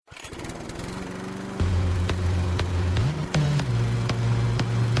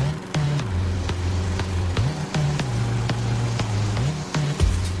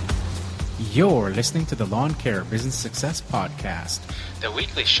You're listening to the Lawn Care Business Success Podcast, the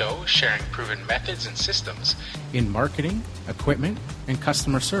weekly show sharing proven methods and systems in marketing, equipment, and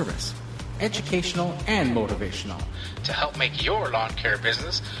customer service, educational and motivational, to help make your lawn care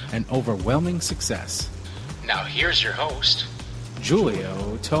business an overwhelming success. Now here's your host,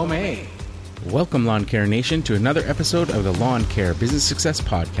 Giulio Tomei. Welcome, Lawn Care Nation, to another episode of the Lawn Care Business Success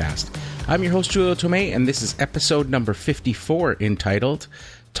Podcast. I'm your host, Giulio Tomei, and this is episode number 54, entitled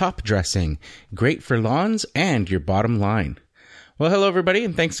Top Dressing, Great for Lawns and Your Bottom Line. Well, hello, everybody,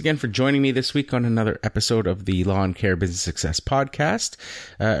 and thanks again for joining me this week on another episode of the Lawn Care Business Success Podcast.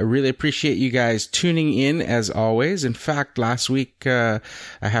 I really appreciate you guys tuning in, as always. In fact, last week, I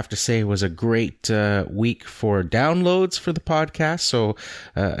have to say, was a great week for downloads for the podcast. So,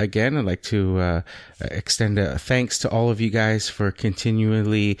 again, I'd like to extend a thanks to all of you guys for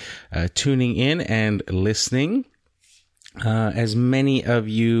continually tuning in and listening. As many of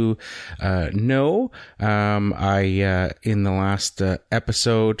you know, I in the last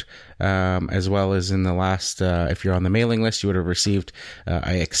episode, as well as in the last, if you're on the mailing list, you would have received,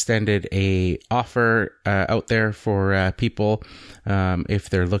 I extended a offer out there for people if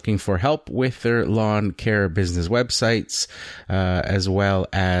they're looking for help with their lawn care business websites, as well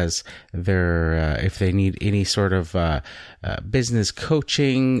as their if they need any sort of business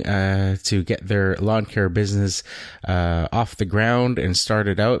coaching to get their lawn care business off the ground and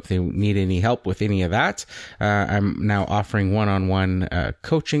started out. If they need any help with any of that, I'm now offering one-on-one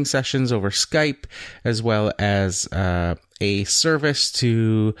coaching sessions over Skype, as well as a service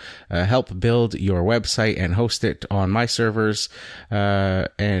to help build your website and host it on my servers,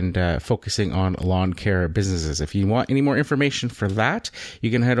 and focusing on lawn care businesses. If you want any more information for that,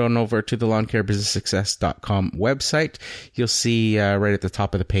 you can head on over to the lawncarebusinesssuccess.com website. You'll see right at the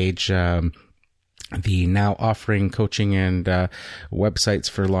top of the page the now offering coaching and websites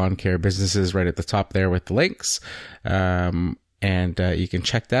for lawn care businesses right at the top there with the links. And you can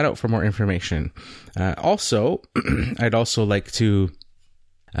check that out for more information. Also, I'd also like to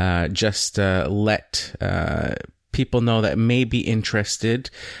just let people know that may be interested.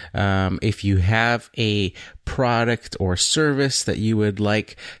 If you have a product or service that you would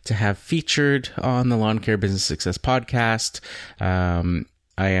like to have featured on the Lawn Care Business Success Podcast, I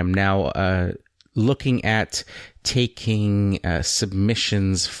am now looking at taking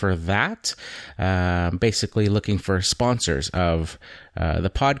submissions for that, basically looking for sponsors of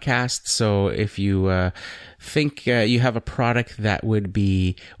the podcast. So if you think you have a product that would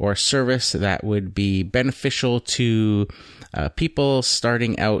be, or a service that would be beneficial to people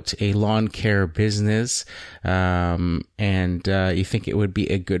starting out a lawn care business, and you think it would be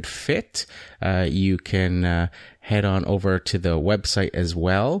a good fit, you can head on over to the website as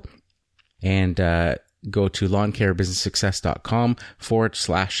well, and go to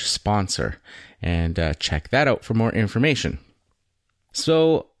lawncarebusinesssuccess.com/sponsor and check that out for more information.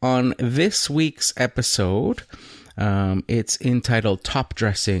 So on this week's episode, it's entitled Top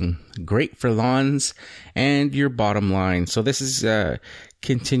Dressing, Great for Lawns and Your Bottom Line. So this is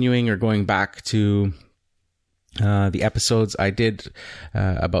continuing or going back to the episodes I did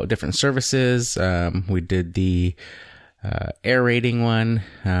about different services. We did the aerating one.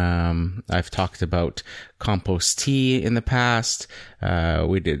 I've talked about compost tea in the past.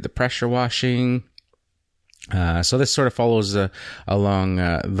 We did the pressure washing. So this sort of follows along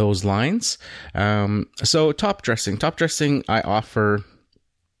those lines. So top dressing I offer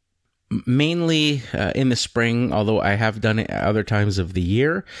mainly in the spring, although I have done it at other times of the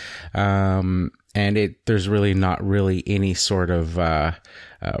year. And there's really not really any sort of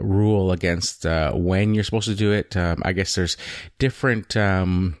rule against when you're supposed to do it. I guess there's different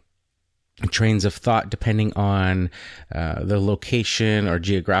trains of thought depending on the location or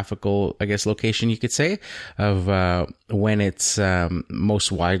geographical, I guess, location you could say, of when it's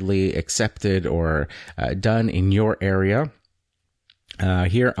most widely accepted or done in your area.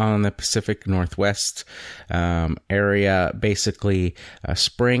 Here on the Pacific Northwest area, basically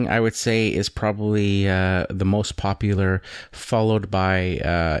spring, I would say, is probably the most popular, followed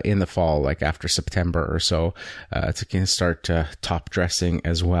by in the fall, like after September or so, to start top dressing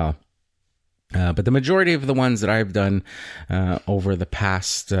as well. But the majority of the ones that I've done over the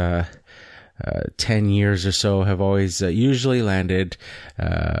past 10 years or so have always usually landed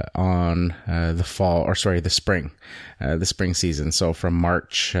on the spring season. So from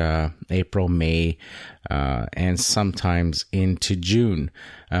March, April, May, and sometimes into June.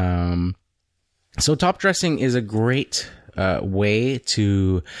 So top dressing is a great way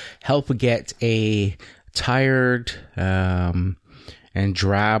to help get a tired and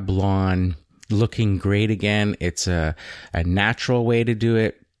drab lawn looking great again. It's a natural way to do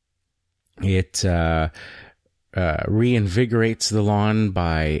it. It reinvigorates the lawn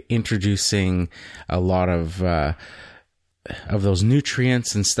by introducing a lot of those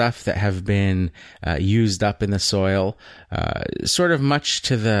nutrients and stuff that have been used up in the soil, sort of much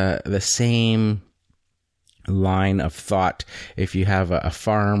to the same line of thought. If you have a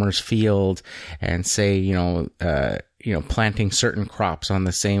farmer's field and say, planting certain crops on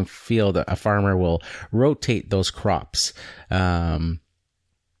the same field, a farmer will rotate those crops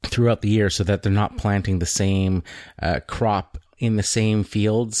throughout the year so that they're not planting the same crop in the same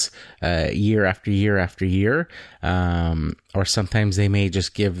fields year after year after year. Or sometimes they may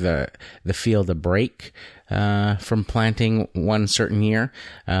just give the field a break from planting one certain year,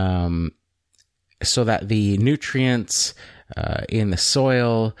 so that the nutrients in the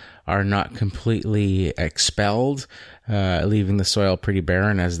soil are not completely expelled, leaving the soil pretty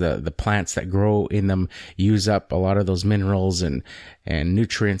barren, as the plants that grow in them use up a lot of those minerals and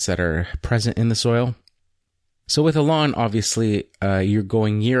nutrients that are present in the soil. So with a lawn, obviously, you're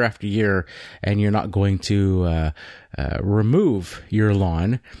going year after year, and you're not going to remove your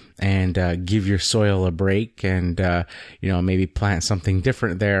lawn and give your soil a break and, maybe plant something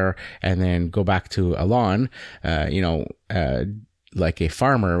different there and then go back to a lawn, like a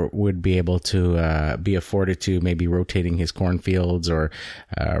farmer would be able to be afforded to, maybe rotating his cornfields or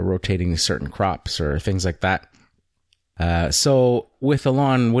rotating certain crops or things like that. So with a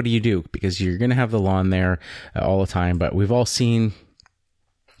lawn, what do you do? Because you're going to have the lawn there all the time, but we've all seen,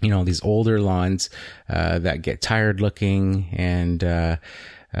 these older lawns that get tired looking, and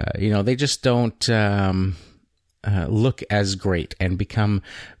they just don't look as great, and become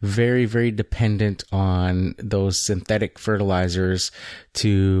very, very dependent on those synthetic fertilizers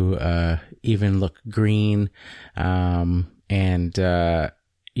to even look green, and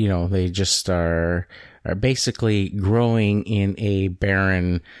they just are basically growing in a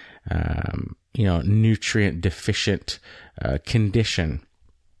barren, nutrient deficient condition.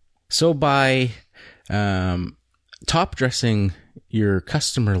 So by top dressing your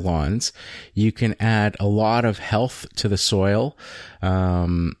customer lawns, you can add a lot of health to the soil,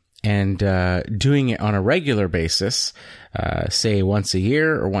 and doing it on a regular basis, say once a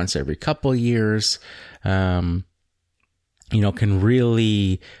year or once every couple years, can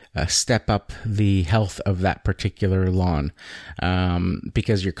really step up the health of that particular lawn,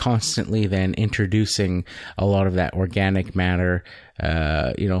 because you're constantly then introducing a lot of that organic matter,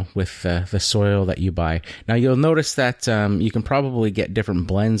 with the soil that you buy. Now, you'll notice that you can probably get different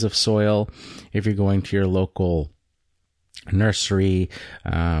blends of soil if you're going to your local nursery,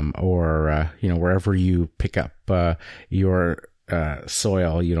 or wherever you pick up your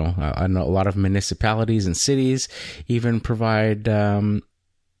soil. I know a lot of municipalities and cities even provide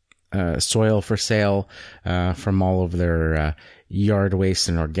soil for sale from all of their yard waste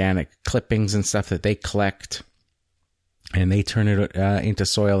and organic clippings and stuff that they collect, and they turn it into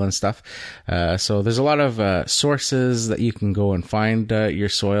soil and stuff. So there's a lot of sources that you can go and find your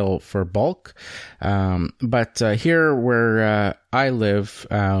soil for bulk. But here where I live,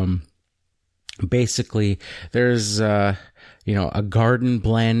 basically there's a garden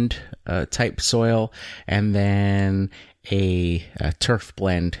blend type soil, and then a turf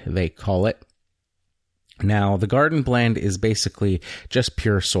blend, they call it. Now, the garden blend is basically just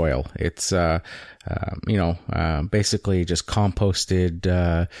pure soil. It's, basically just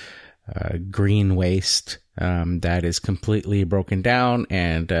composted green waste that is completely broken down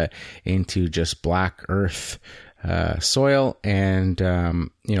and into just black earth soil, and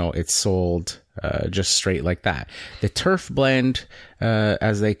it's sold just straight like that. The turf blend,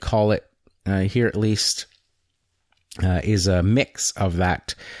 as they call it here at least, is a mix of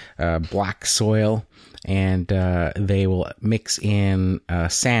that black soil, and they will mix in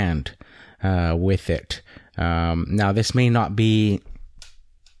sand with it. Now, this may not be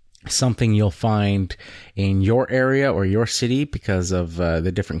something you'll find in your area or your city because of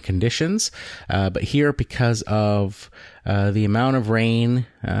the different conditions, but here, because of the amount of rain,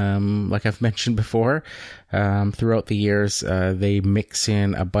 like I've mentioned before, throughout the years, they mix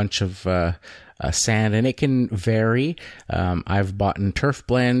in a bunch of sand, and it can vary. I've bought a turf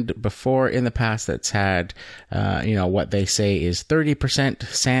blend before in the past that's had, what they say is 30%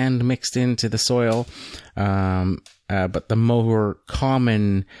 sand mixed into the soil. But the more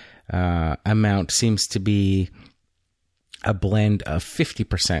common amount seems to be a blend of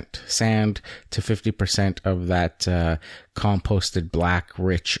 50% sand to 50% of that composted black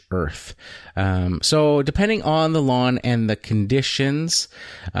rich earth. So depending on the lawn and the conditions,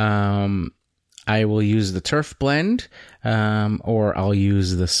 I will use the turf blend, or I'll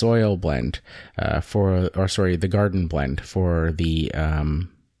use the soil blend, the garden blend for the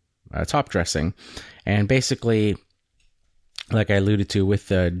top dressing. And basically, like I alluded to, with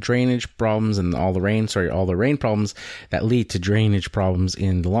the drainage problems and all the rain problems that lead to drainage problems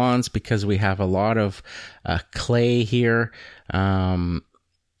in the lawns, because we have a lot of clay here.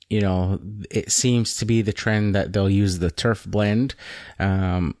 It seems to be the trend that they'll use the turf blend.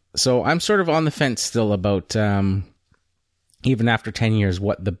 So I'm sort of on the fence still about, even after 10 years,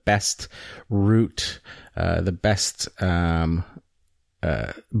 what the best route, the best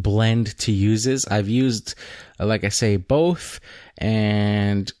blend to use is. I've used, like I say, both,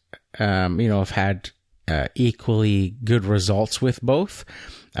 and I've had equally good results with both.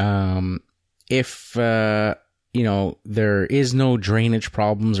 If there is no drainage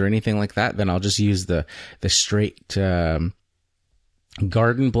problems or anything like that, then I'll just use the straight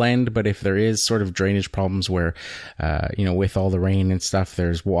garden blend. But if there is sort of drainage problems where, with all the rain and stuff,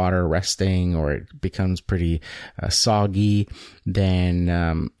 there's water resting or it becomes pretty soggy, then,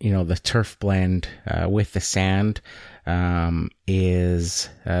 the turf blend with the sand is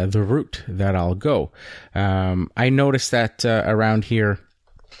the route that I'll go. I noticed that around here,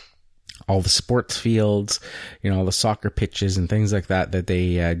 all the sports fields, all the soccer pitches and things like that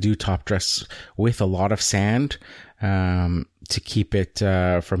they do top dress with a lot of sand to keep it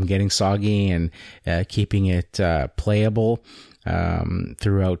from getting soggy and keeping it playable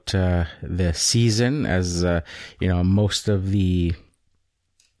throughout the season, as most of the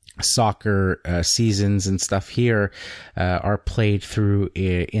soccer seasons and stuff here are played through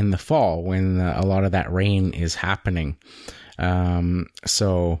in the fall when a lot of that rain is happening.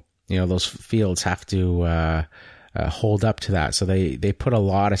 So those fields have to hold up to that. So they put a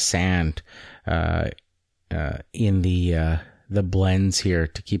lot of sand in the blends here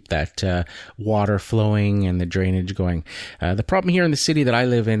to keep that water flowing and the drainage going. The problem here in the city that I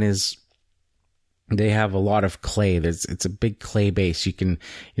live in is they have a lot of clay. It's a big clay base. You can,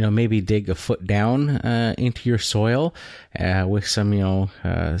 maybe dig a foot down into your soil with some,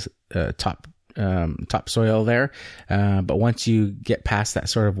 topsoil there. But once you get past that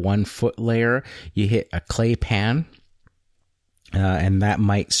sort of 1 foot layer, you hit a clay pan. And that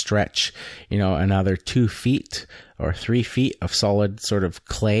might stretch, another 2 feet or 3 feet of solid sort of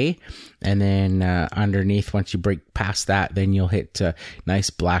clay. And then underneath, once you break past that, then you'll hit nice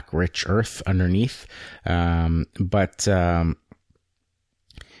black, rich earth underneath. But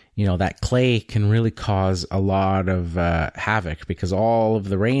that clay can really cause a lot of havoc, because all of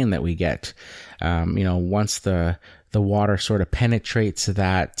the rain that we get, once the water sort of penetrates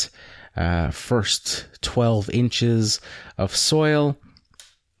that first 12 inches of soil,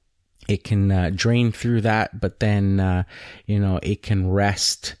 it can drain through that, but then it can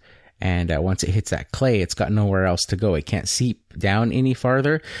rest, and once it hits that clay, it's got nowhere else to go. It can't seep down any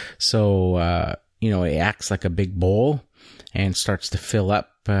farther, so it acts like a big bowl and starts to fill up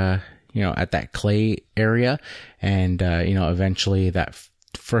at that clay area, and eventually that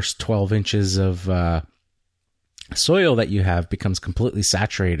first 12 inches of soil that you have becomes completely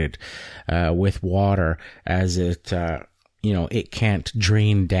saturated with water, as it it can't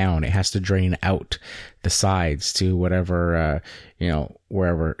drain down. It has to drain out the sides to whatever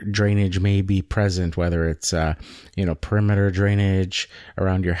wherever drainage may be present, whether it's perimeter drainage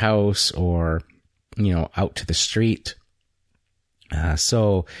around your house or out to the street.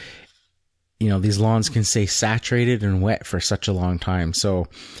 So these lawns can stay saturated and wet for such a long time. So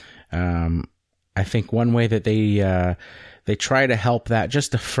I think one way that they try to help that,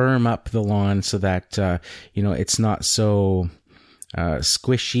 just to firm up the lawn so that it's not so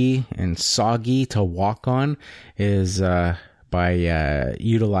squishy and soggy to walk on, is by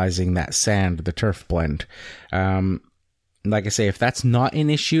utilizing that sand, the turf blend. Like I say, if that's not an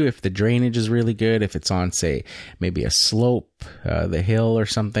issue, if the drainage is really good, if it's on, say, maybe a slope, the hill or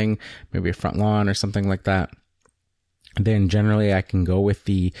something, maybe a front lawn or something like that, then generally I can go with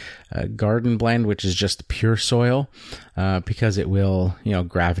the garden blend, which is just pure soil, because it will,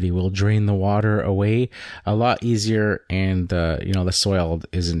 gravity will drain the water away a lot easier, and the soil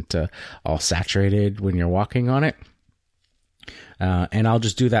isn't all saturated when you're walking on it. And I'll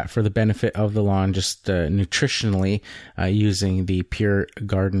just do that for the benefit of the lawn, just nutritionally, using the pure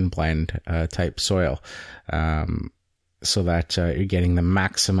garden blend type soil, so that you're getting the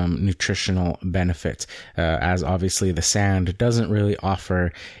maximum nutritional benefit, as obviously the sand doesn't really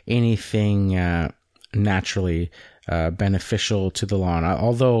offer anything naturally beneficial to the lawn.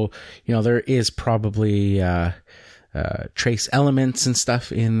 Although, there is probably trace elements and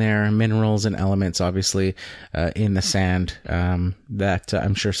stuff in there, minerals and elements, obviously, in the sand, that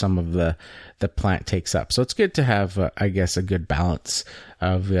I'm sure some of the plant takes up. So it's good to have, I guess, a good balance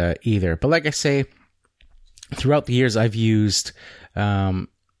of either. But like I say, throughout the years, I've used,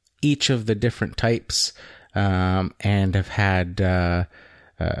 each of the different types, and have had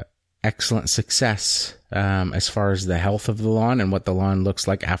excellent success as far as the health of the lawn and what the lawn looks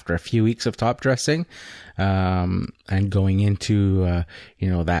like after a few weeks of top dressing, and going into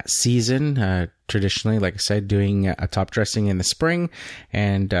that season. Traditionally, like I said, doing a top dressing in the spring,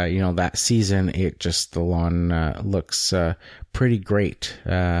 and that season, the lawn looks pretty great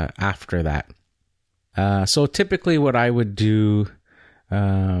after that. So typically, what I would do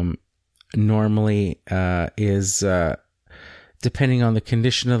normally is, depending on the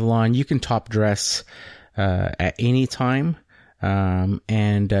condition of the lawn, you can top dress at any time,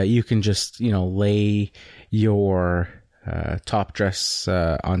 and you can just lay your top dress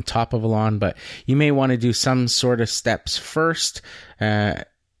on top of a lawn, but you may want to do some sort of steps first,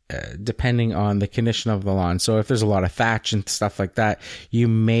 depending on the condition of the lawn. So if there's a lot of thatch and stuff like that, you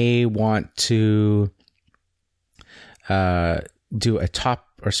may want to do a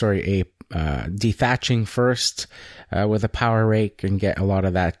dethatching first with a power rake and get a lot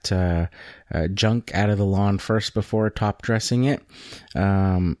of that junk out of the lawn first before top dressing it.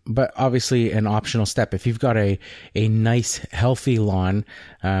 But obviously an optional step. If you've got a nice healthy lawn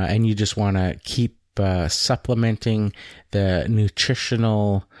and you just want to keep supplementing the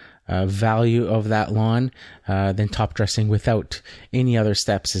nutritional value of that lawn, then top dressing without any other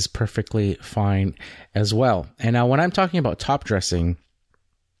steps is perfectly fine as well. And now when I'm talking about top dressing,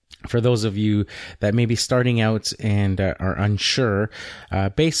 for those of you that may be starting out and are unsure,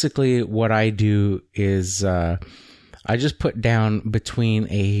 basically what I do is I just put down between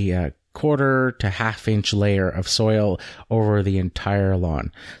a quarter to half-inch layer of soil over the entire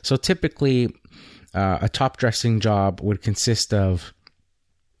lawn. So typically, a top dressing job would consist of,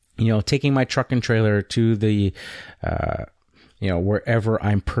 taking my truck and trailer to the wherever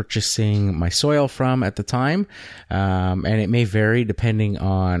I'm purchasing my soil from at the time. And it may vary depending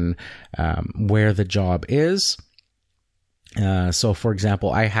on where the job is. So for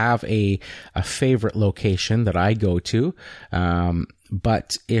example, I have a favorite location that I go to.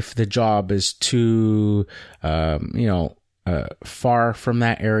 But if the job is too, far from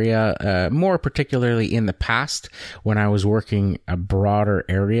that area, more particularly in the past when I was working a broader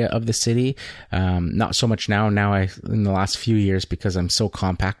area of the city. Not so much now. Now in the last few years, because I'm so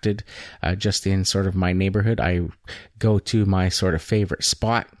compacted, just in sort of my neighborhood, I go to my sort of favorite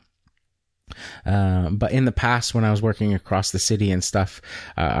spot. But in the past, when I was working across the city and stuff,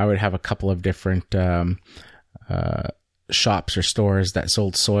 I would have a couple of different, shops or stores that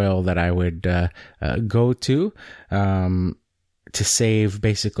sold soil that I would go to save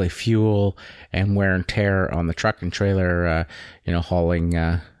basically fuel and wear and tear on the truck and trailer, hauling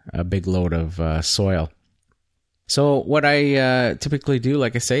a big load of soil. So what I typically do,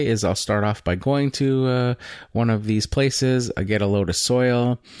 like I say, is I'll start off by going to one of these places. I get a load of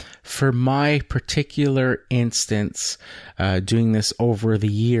soil. For my particular instance, doing this over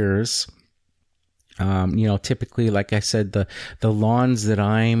the years, typically, like I said, the lawns that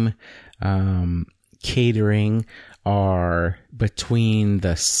I'm catering are between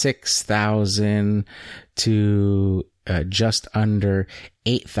the 6,000 to just under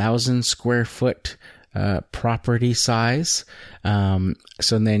 8,000 square foot property size.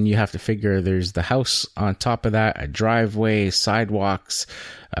 So then you have to figure there's the house on top of that, a driveway, sidewalks,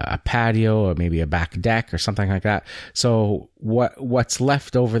 a patio, or maybe a back deck or something like that. So what's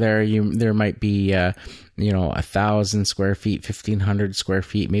left over there, there might be 1,000 square feet, 1,500 square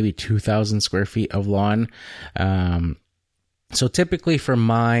feet, maybe 2,000 square feet of lawn. So typically for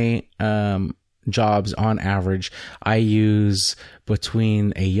my jobs, on average, I use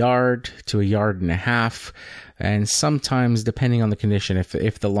between a yard to a yard and a half. And sometimes, depending on the condition,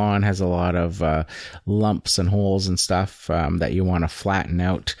 if the lawn has a lot of lumps and holes and stuff that you want to flatten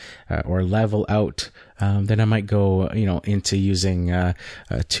out or level out, then I might go, into using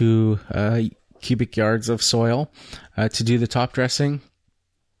 2 cubic yards of soil to do the top dressing.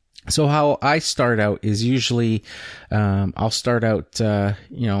 So how I start out is usually, I'll start out,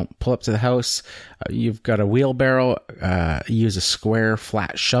 pull up to the house. You've got a wheelbarrow, use a square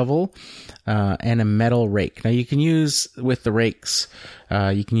flat shovel, and a metal rake. Now you can use, with the rakes,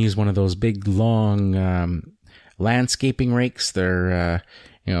 you can use one of those big long, landscaping rakes. They're,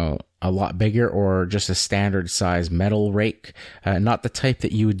 a lot bigger, or just a standard size metal rake. Not the type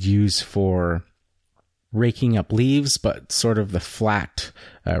that you would use for raking up leaves, but sort of the flat,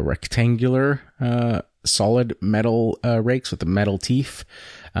 rectangular, solid metal rakes with the metal teeth,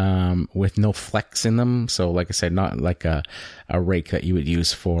 with no flex in them. So like I said, not like a rake that you would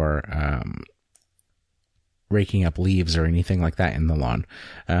use for raking up leaves or anything like that in the lawn.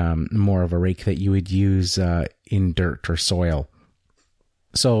 More of a rake that you would use in dirt or soil.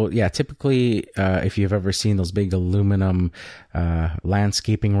 So yeah, typically, if you've ever seen those big aluminum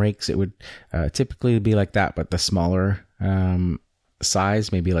landscaping rakes, it would typically be like that, but the smaller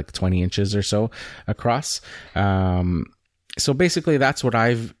size, maybe like 20 inches or so across. So basically, that's what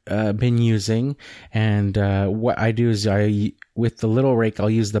I've been using. And what I do is with the little rake, I'll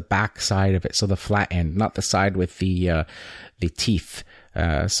use the back side of it, so the flat end, not the side with the teeth.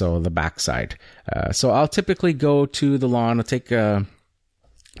 So the back side. So I'll typically go to the lawn. I'll take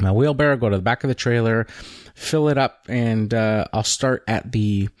my wheelbarrow, go to the back of the trailer, fill it up, and I'll start at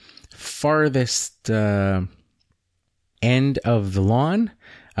the farthest end of the lawn,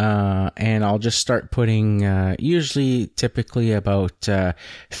 and I'll just start putting typically about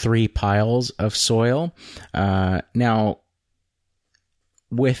 3 piles of soil. Now,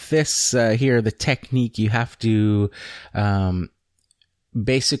 with this here, the technique, you have to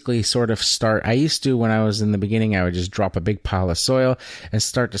basically sort of start. I used to, when I was in the beginning, I would just drop a big pile of soil and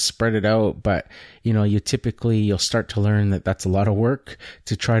start to spread it out. But, you'll start to learn that that's a lot of work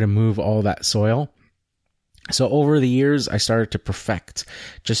to try to move all that soil. So over the years, I started to perfect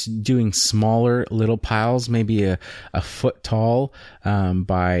just doing smaller little piles, maybe a foot tall,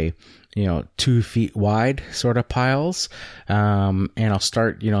 by 2 feet wide sort of piles. And I'll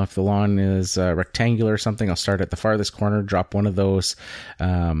start, if the lawn is rectangular or something, I'll start at the farthest corner, drop one of those,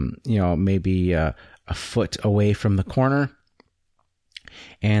 maybe a foot away from the corner.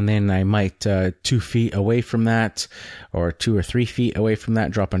 And then I might 2 feet away from that, or 2 or 3 feet away from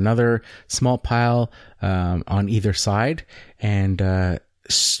that, drop another small pile on either side, and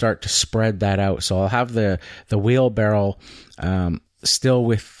start to spread that out. So I'll have the wheelbarrow still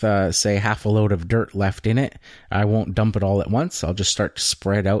with, say, half a load of dirt left in it. I won't dump it all at once. I'll just start to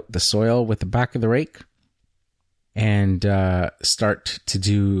spread out the soil with the back of the rake and start to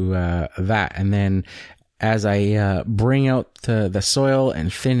do that. And then as I bring out the soil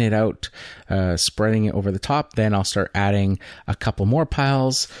and thin it out, spreading it over the top, then I'll start adding a couple more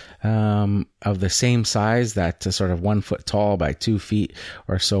piles of the same size, that sort of 1 foot tall by 2 feet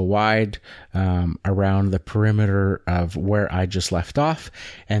or so wide, around the perimeter of where I just left off,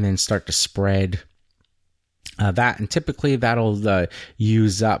 and then start to spread that. And typically that'll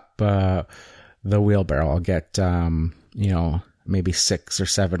use up the wheelbarrow. I'll get maybe 6 or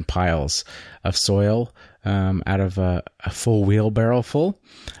 7 piles of soil out of a full wheelbarrow full.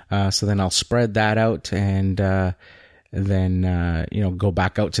 So then I'll spread that out, and then go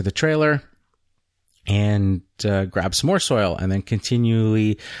back out to the trailer and grab some more soil, and then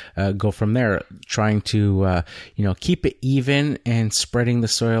continually go from there, trying to keep it even and spreading the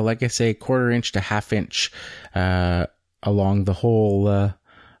soil, like I say, 1/4 inch to 1/2 inch along the whole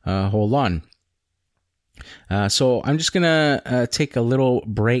lawn. So I'm just going to take a little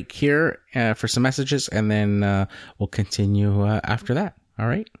break here for some messages, and then we'll continue after that. All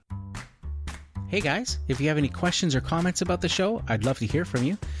right. Hey guys, if you have any questions or comments about the show, I'd love to hear from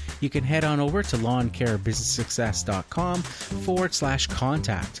you. You can head on over to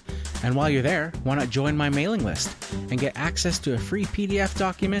lawncarebusinesssuccess.com/contact. And while you're there, why not join my mailing list and get access to a free PDF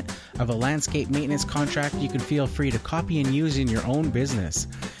document of a landscape maintenance contract you can feel free to copy and use in your own business.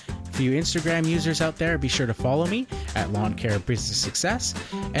 For you Instagram users out there, be sure to follow me at Lawn Care Business Success.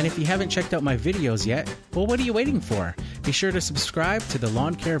 And if you haven't checked out my videos yet, well, what are you waiting for? Be sure to subscribe to the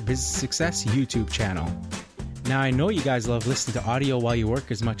Lawn Care Business Success YouTube channel. Now, I know you guys love listening to audio while you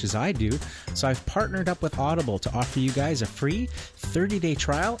work as much as I do, so I've partnered up with Audible to offer you guys a free 30-day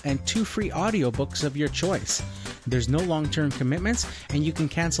trial and 2 free audiobooks of your choice. There's no long-term commitments, and you can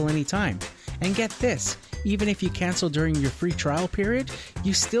cancel anytime. And get this, even if you cancel during your free trial period,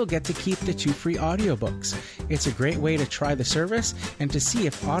 you still get to keep the 2 free audiobooks. It's a great way to try the service and to see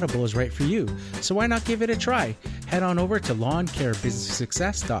if Audible is right for you. So why not give it a try? Head on over to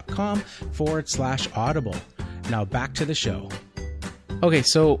lawncarebusinesssuccess.com/audible. Now back to the show. Okay,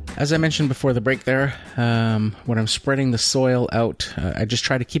 so as I mentioned before the break there, when I'm spreading the soil out, I just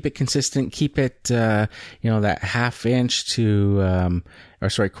try to keep it consistent, keep it, that 1/2 inch to,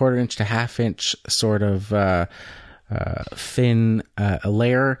 1/4 inch to 1/2 inch sort of thin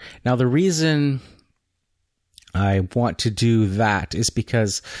layer. Now, the reason I want to do that is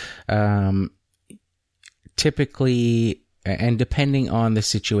because typically, and depending on the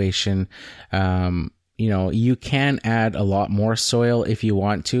situation, you can add a lot more soil if you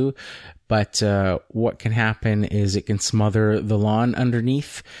want to, but what can happen is it can smother the lawn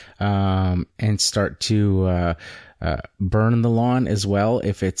underneath and start to burn the lawn as well.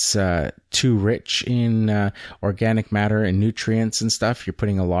 If it's too rich in organic matter and nutrients and stuff, you're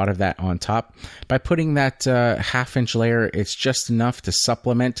putting a lot of that on top. By putting that half-inch layer, it's just enough to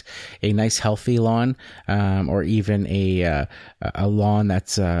supplement a nice healthy lawn, or even a lawn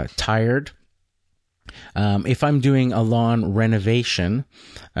that's tired. If I'm doing a lawn renovation,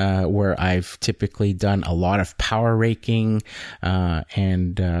 where I've typically done a lot of power raking,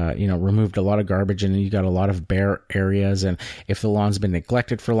 and removed a lot of garbage, and you got a lot of bare areas, and if the lawn's been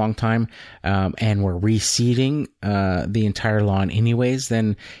neglected for a long time, and we're reseeding the entire lawn anyways,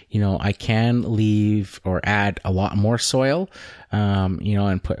 then I can leave or add a lot more soil,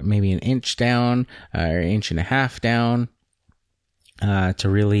 and put maybe an inch down, or an inch and a half down, to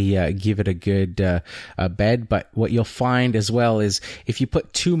really give it a good bed. But what you'll find as well is if you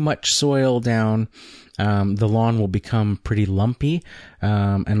put too much soil down, the lawn will become pretty lumpy,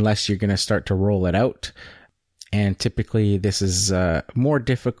 unless you're going to start to roll it out. And typically this is more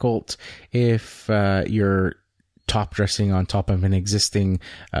difficult if you're top dressing on top of an existing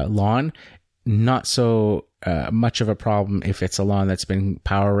lawn. Not so much of a problem if it's a lawn that's been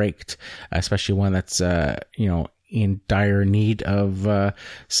power raked, especially one that's in dire need of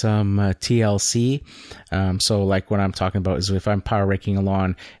some TLC. So like what I'm talking about is if I'm power raking a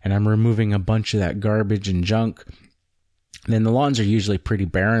lawn and I'm removing a bunch of that garbage and junk, then the lawns are usually pretty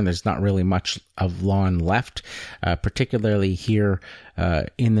barren. There's not really much of lawn left, particularly here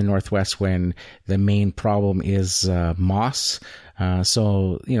in the Northwest when the main problem is moss.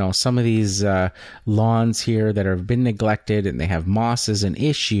 So some of these lawns here that have been neglected and they have moss as an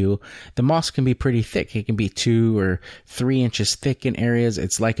issue, the moss can be pretty thick. It can be 2 or 3 inches thick in areas.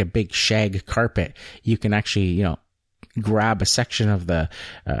 It's like a big shag carpet. You can actually, grab a section of the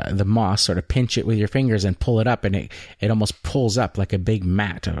moss, sort of pinch it with your fingers and pull it up, and it almost pulls up like a big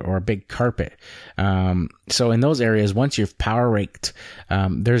mat or a big carpet. So in those areas, once you've power raked,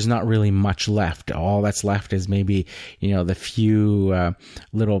 there's not really much left. All that's left is maybe, the few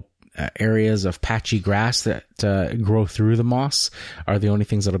little areas of patchy grass that grow through the moss are the only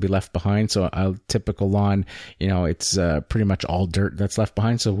things that'll be left behind. So a typical lawn, it's pretty much all dirt that's left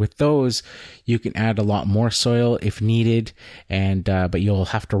behind. So with those, you can add a lot more soil if needed, and but you'll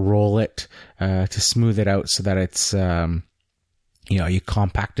have to roll it to smooth it out so that it's you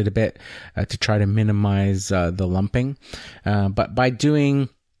compact it a bit to try to minimize the lumping. But by doing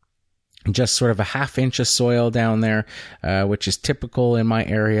just sort of a half inch of soil down there, which is typical in my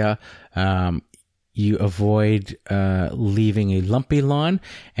area, you avoid leaving a lumpy lawn,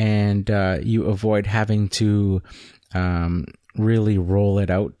 and you avoid having to really roll it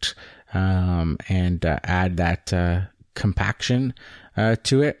out and add that compaction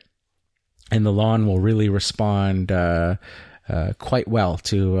to it. And the lawn will really respond quite well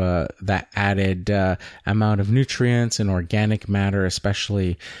to that added amount of nutrients and organic matter,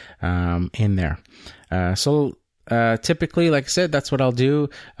 especially in there. So typically, like I said, that's what I'll do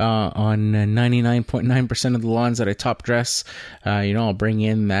on 99.9% of the lawns that I top dress. I'll bring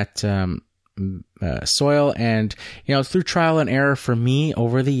in that soil, and through trial and error for me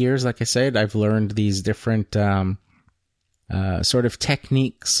over the years, like I said, I've learned these different sort of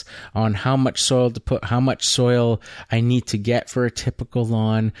techniques on how much soil to put, how much soil I need to get for a typical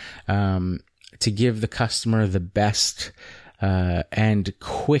lawn, to give the customer the best and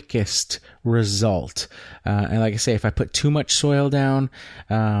quickest result. And like I say, if I put too much soil down,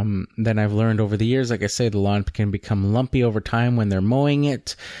 then I've learned over the years, like I say, the lawn can become lumpy over time when they're mowing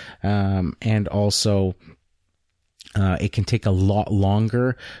it, and also it can take a lot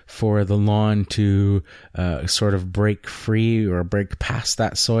longer for the lawn to sort of break free or break past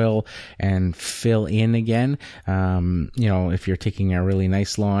that soil and fill in again. If you're taking a really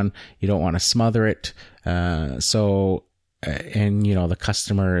nice lawn, you don't want to smother it. And the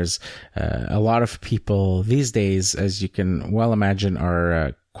customers, a lot of people these days, as you can well imagine,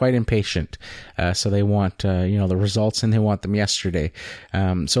 are quite impatient. So they want, the results, and they want them yesterday.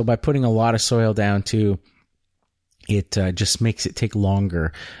 So by putting a lot of soil down too, it just makes it take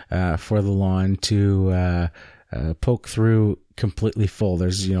longer for the lawn to poke through completely full.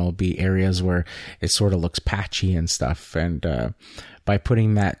 There's, be areas where it sort of looks patchy and stuff. And by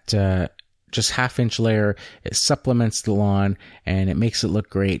putting that just half-inch layer, it supplements the lawn and it makes it look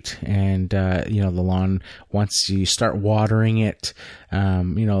great. And, the lawn, once you start watering it,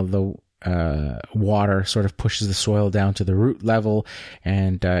 the water sort of pushes the soil down to the root level,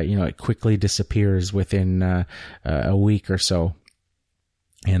 and it quickly disappears within a week or so,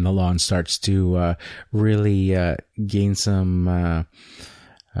 and the lawn starts to really gain some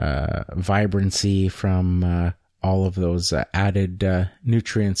vibrancy from all of those added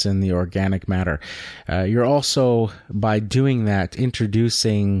nutrients in the organic matter. You're also, by doing that,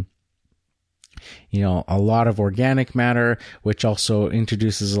 introducing a lot of organic matter, which also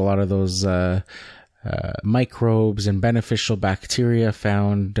introduces a lot of those microbes and beneficial bacteria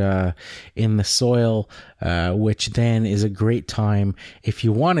found in the soil, which then is a great time if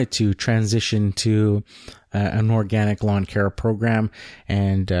you wanted to transition to an organic lawn care program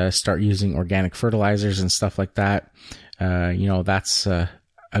and start using organic fertilizers and stuff like that. That's a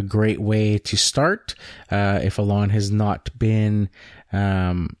great way to start if a lawn has not been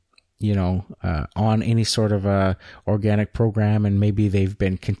on any sort of a organic program, and maybe they've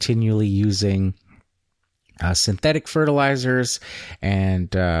been continually using synthetic fertilizers and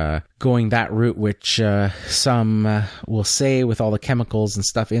going that route, which some will say with all the chemicals and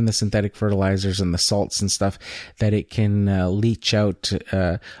stuff in the synthetic fertilizers and the salts and stuff, that it can leach out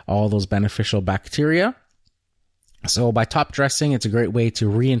all those beneficial bacteria. So by top dressing, it's a great way to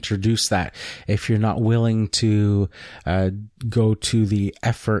reintroduce that if you're not willing to go to the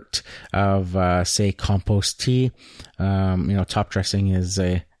effort of, say, compost tea. Top dressing is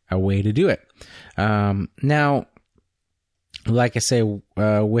a way to do it. Now, like I say,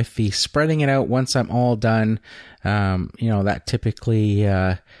 with the spreading it out, once I'm all done, that typically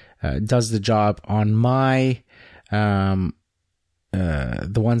does the job on my the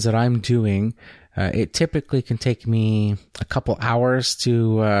ones that I'm doing. It typically can take me a couple hours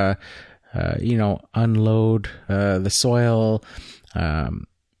to unload the soil,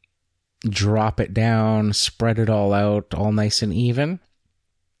 drop it down, spread it all out, all nice and even.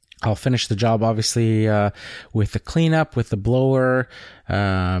 I'll finish the job, obviously, with the cleanup, with the blower,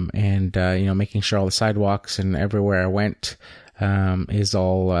 and making sure all the sidewalks and everywhere I went is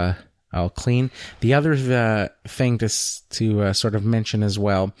all clean. The other thing to sort of mention as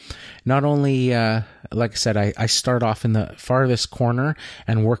well, not only, like I said, I start off in the farthest corner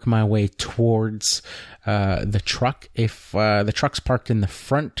and work my way towards the truck. If the truck's parked in the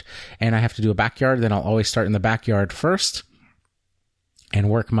front and I have to do a backyard, then I'll always start in the backyard first and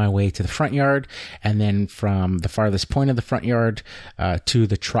work my way to the front yard, and then from the farthest point of the front yard to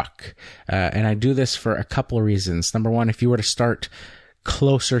the truck. And I do this for a couple of reasons. Number one, if you were to start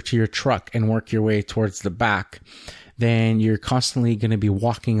closer to your truck and work your way towards the back, then you're constantly going to be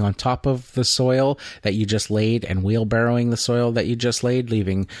walking on top of the soil that you just laid and wheelbarrowing the soil that you just laid,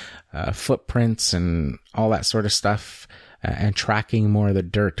 leaving footprints and all that sort of stuff, and tracking more of the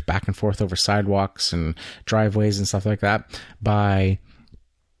dirt back and forth over sidewalks and driveways and stuff like that. By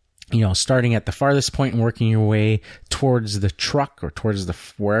starting at the farthest point and working your way towards the truck or towards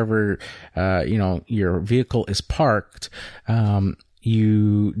wherever, your vehicle is parked,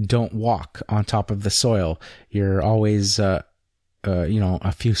 you don't walk on top of the soil. You're always, a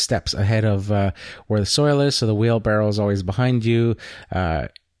few steps ahead of, where the soil is. So the wheelbarrow is always behind you, and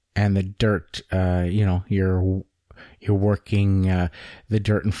the dirt, you're working, the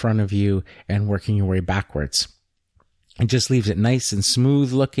dirt in front of you and working your way backwards. It just leaves it nice and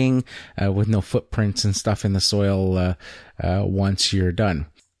smooth looking, with no footprints and stuff in the soil, once you're done.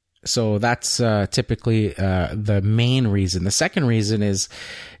 So that's typically the main reason. The second reason is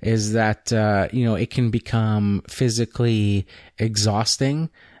that it can become physically exhausting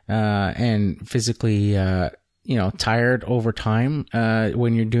and physically tired over time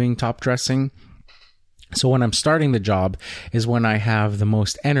when you're doing top dressing. So when I'm starting the job is when I have the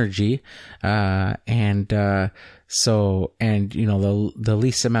most energy, and the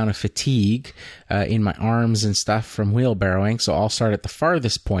least amount of fatigue in my arms and stuff from wheelbarrowing. So I'll start at the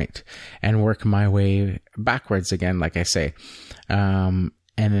farthest point and work my way backwards again, like I say. And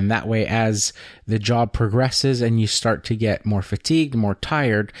then that way, as the job progresses and you start to get more fatigued, more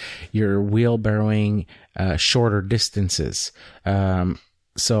tired, you're wheelbarrowing shorter distances.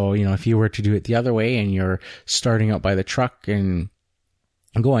 So, if you were to do it the other way and you're starting out by the truck and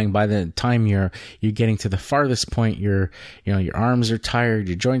going, by the time you're getting to the farthest point, your arms are tired,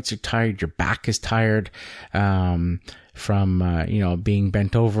 your joints are tired, your back is tired, from, being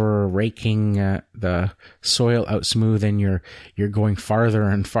bent over, raking, the soil out smooth, and you're going farther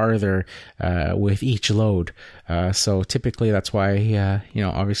and farther, with each load. So typically that's why,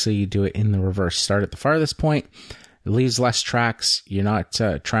 obviously you do it in the reverse. Start at the farthest point. It leaves less tracks. You're not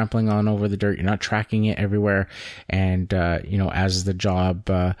trampling on over the dirt. You're not tracking it everywhere. And, as the job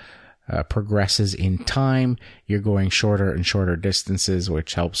progresses in time, you're going shorter and shorter distances,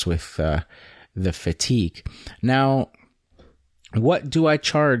 which helps with the fatigue. Now, what do I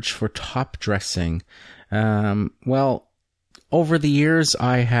charge for top dressing? Well, over the years,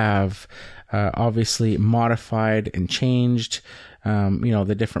 I have obviously modified and changed,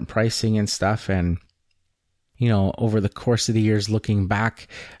 the different pricing and stuff. And over the course of the years, looking back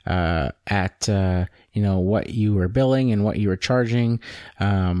at what you were billing and what you were charging,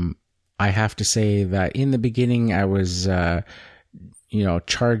 I have to say that in the beginning I was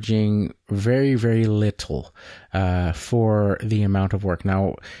charging very, very little for the amount of work.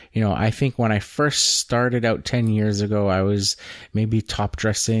 Now, I think when I first started out 10 years ago, I was maybe top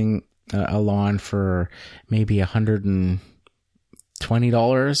dressing a lawn for maybe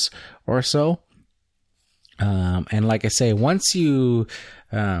 $120 or so. And like I say, once you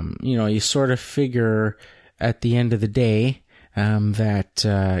sort of figure at the end of the day, that,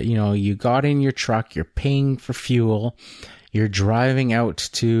 you got in your truck, you're paying for fuel, you're driving out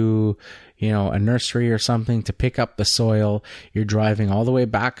to, a nursery or something to pick up the soil, you're driving all the way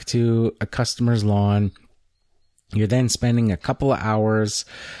back to a customer's lawn, you're then spending a couple of hours,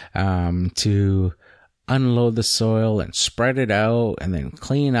 to unload the soil and spread it out and then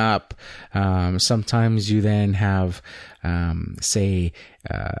clean up. Sometimes you then have, I've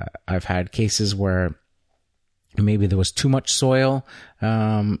had cases where maybe there was too much soil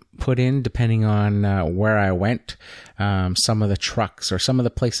put in, depending on where I went. Some of the trucks or some of the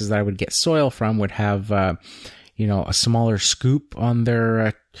places that I would get soil from would have, a smaller scoop on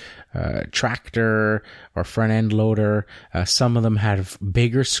their tractor or front end loader. Some of them have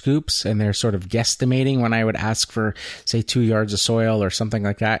bigger scoops, and they're sort of guesstimating when I would ask for, say, 2 yards of soil or something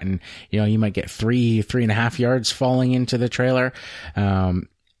like that. And, you might get 3.5 yards falling into the trailer.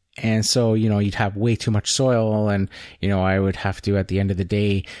 And so, you'd have way too much soil, and, I would have to, at the end of the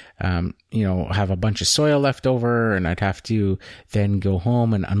day, have a bunch of soil left over, and I'd have to then go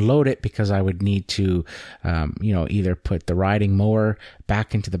home and unload it, because I would need to, either put the riding mower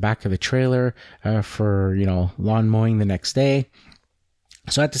back into the back of the trailer, for, lawn mowing the next day.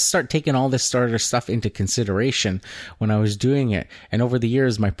 So I had to start taking all this starter stuff into consideration when I was doing it. And over the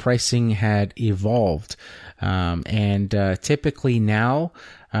years, my pricing had evolved. And typically now,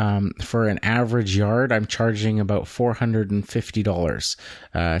 for an average yard, I'm charging about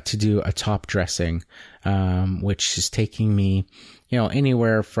 $450 to do a top dressing, which is taking me,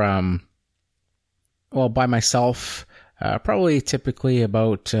 anywhere from, by myself, probably typically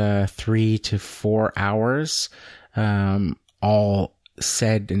about 3 to 4 hours, all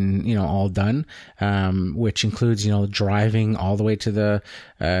said and, all done, which includes, driving all the way to the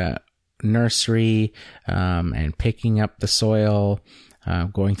nursery, and picking up the soil,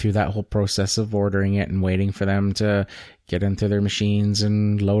 going through that whole process of ordering it and waiting for them to get into their machines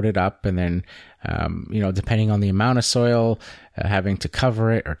and load it up. And then, depending on the amount of soil, having to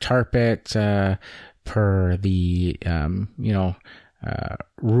cover it or tarp it, per the,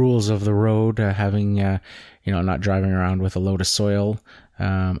 rules of the road, having, not driving around with a load of soil,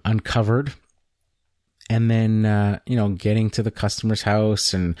 uncovered. And then, getting to the customer's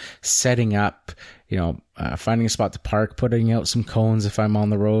house and setting up, finding a spot to park, putting out some cones if I'm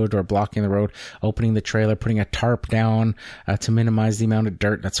on the road or blocking the road, opening the trailer, putting a tarp down to minimize the amount of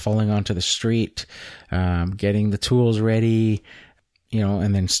dirt that's falling onto the street, getting the tools ready,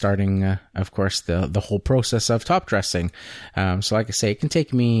 and then starting, of course, the whole process of top dressing. So like I say, it can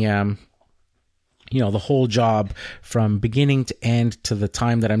take me, the whole job from beginning to end to the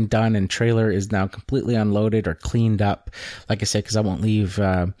time that I'm done and trailer is now completely unloaded or cleaned up. Like I said, because I won't leave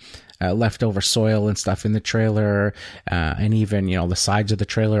leftover soil and stuff in the trailer, and even, the sides of the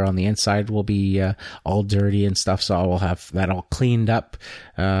trailer on the inside will be all dirty and stuff. So I will have that all cleaned up,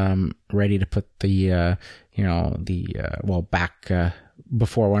 ready to put the, back,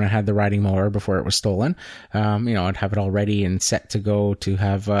 before, when I had the riding mower, before it was stolen, I'd have it all ready and set to go to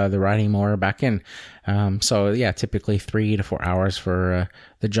have the riding mower back in. So yeah, typically 3 to 4 hours for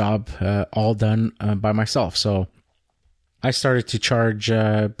the job, all done by myself. So I started to charge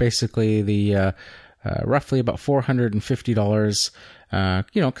basically the roughly about $450,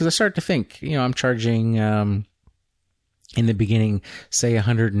 because I started to think, I'm charging in the beginning, say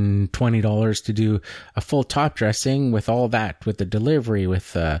 $120 to do a full top dressing with all that, with the delivery,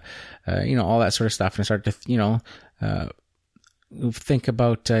 with, all that sort of stuff. And I started to, think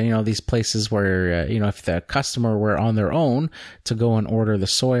about, these places where, if the customer were on their own to go and order the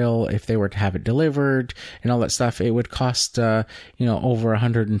soil, if they were to have it delivered and all that stuff, it would cost, over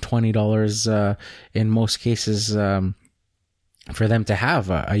 $120, in most cases, for them to have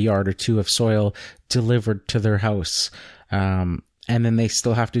a yard or two of soil delivered to their house. And then they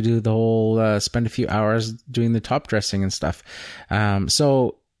still have to do the whole, spend a few hours doing the top dressing and stuff.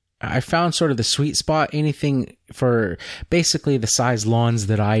 So I found sort of the sweet spot, anything for basically the size lawns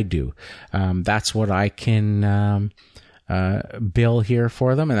that I do. That's what I can, bill here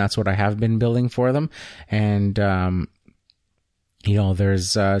for them. And that's what I have been billing for them. And,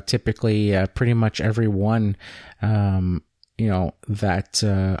 there's typically pretty much every one, that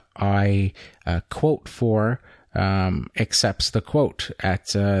I quote for accepts the quote at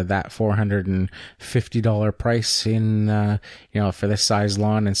that $450 price in, for this size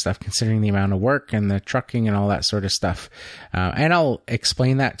lawn and stuff, considering the amount of work and the trucking and all that sort of stuff. And I'll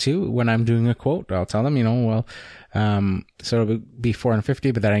explain that too when I'm doing a quote. I'll tell them, so it'll be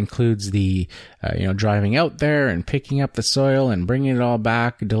 $450, but that includes the, driving out there and picking up the soil and bringing it all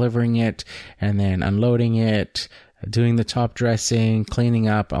back, delivering it, and then unloading it, doing the top dressing, cleaning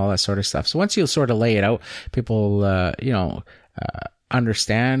up, all that sort of stuff. So once you sort of lay it out, people,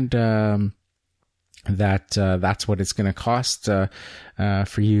 understand, that, that's what it's going to cost,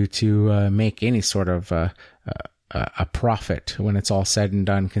 for you to, make any sort of, a profit when it's all said and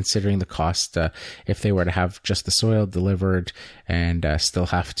done, considering the cost, if they were to have just the soil delivered and, still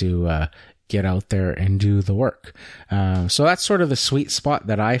have to, get out there and do the work. So that's sort of the sweet spot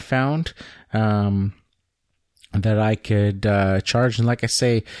that I found, that I could charge. And like I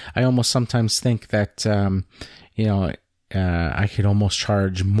say, I almost sometimes think that, I could almost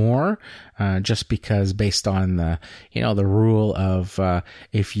charge more, just because based on the, the rule of,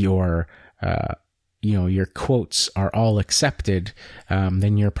 if your quotes are all accepted,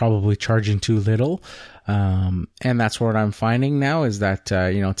 then you're probably charging too little. And that's what I'm finding now is that,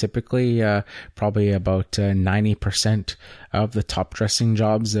 typically, probably about 90% of the top dressing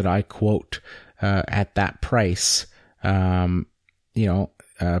jobs that I quote, at that price,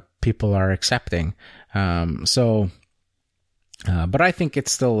 people are accepting. But I think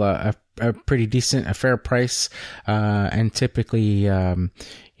it's still a pretty decent, a fair price. And typically,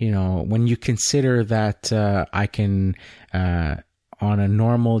 when you consider that, I can, on a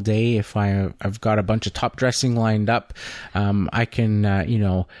normal day, if I've got a bunch of top dressing lined up, I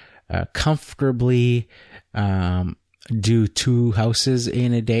can, comfortably, do 2 houses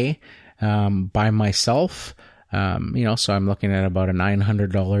in a day. By myself, so I'm looking at about a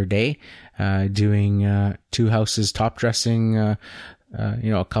 $900 day, doing, 2 houses, top dressing, a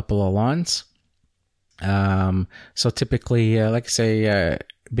couple of lawns. So typically, like I say,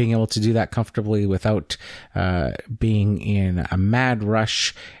 being able to do that comfortably without, being in a mad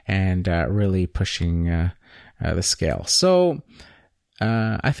rush and, really pushing, the scale. So,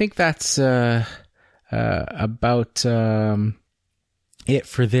 I think that's, about, it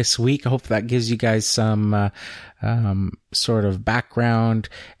for this week. I hope that gives you guys some sort of background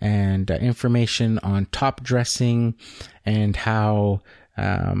and information on top dressing and how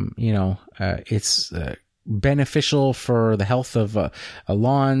it's beneficial for the health of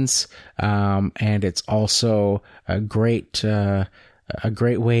lawns, and it's also a great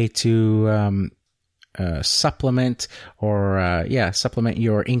way to supplement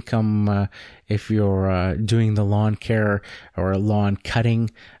your income if you're doing the lawn care or lawn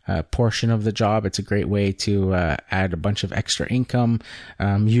cutting portion of the job. It's a great way to add a bunch of extra income.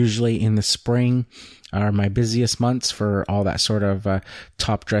 Usually in the spring are my busiest months for all that sort of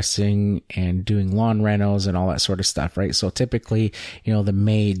top dressing and doing lawn renos and all that sort of stuff, right? So typically, the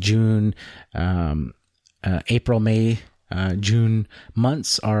May, June, April, May, June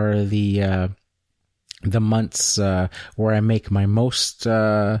months are the months where I make my most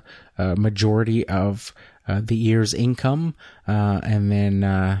majority of the year's income, and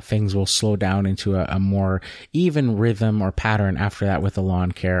then things will slow down into a more even rhythm or pattern after that with the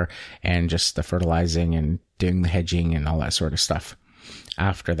lawn care and just the fertilizing and doing the hedging and all that sort of stuff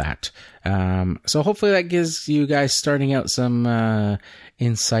after that. So hopefully that gives you guys starting out some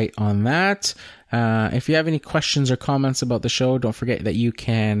insight on that. If you have any questions or comments about the show, don't forget that you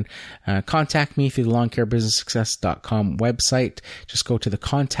can contact me through the lawncarebusinesssuccess.com website. Just go to the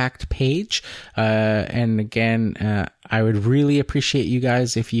contact page. And again, I would really appreciate you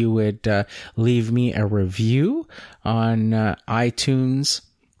guys if you would leave me a review on iTunes.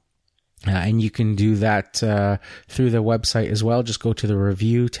 And you can do that through the website as well. Just go to the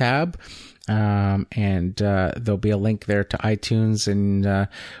review tab. And there'll be a link there to iTunes and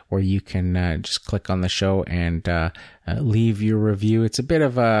where you can just click on the show and leave your review. It's a bit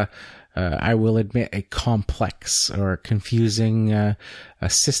of a I will admit, a complex or confusing a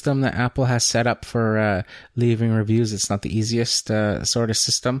system that Apple has set up for leaving reviews. It's not the easiest sort of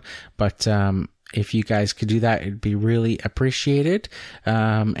system, but if you guys could do that, it'd be really appreciated.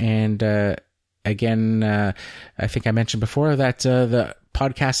 And again, I think I mentioned before that the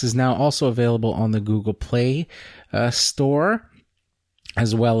podcast is now also available on the Google Play store,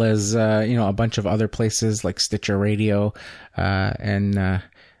 as well as a bunch of other places like Stitcher Radio and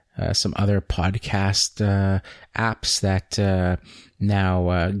some other podcast apps that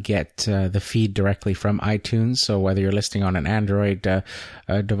now get the feed directly from iTunes. So whether you're listening on an Android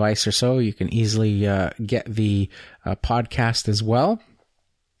device or so, you can easily get the podcast as well.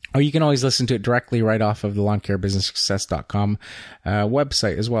 Or you can always listen to it directly right off of the lawncarebusinesssuccess.com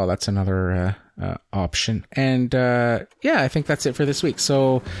website as well. That's another option. And I think that's it for this week.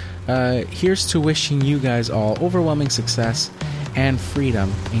 So here's to wishing you guys all overwhelming success and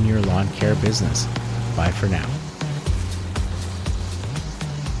freedom in your lawn care business. Bye for now.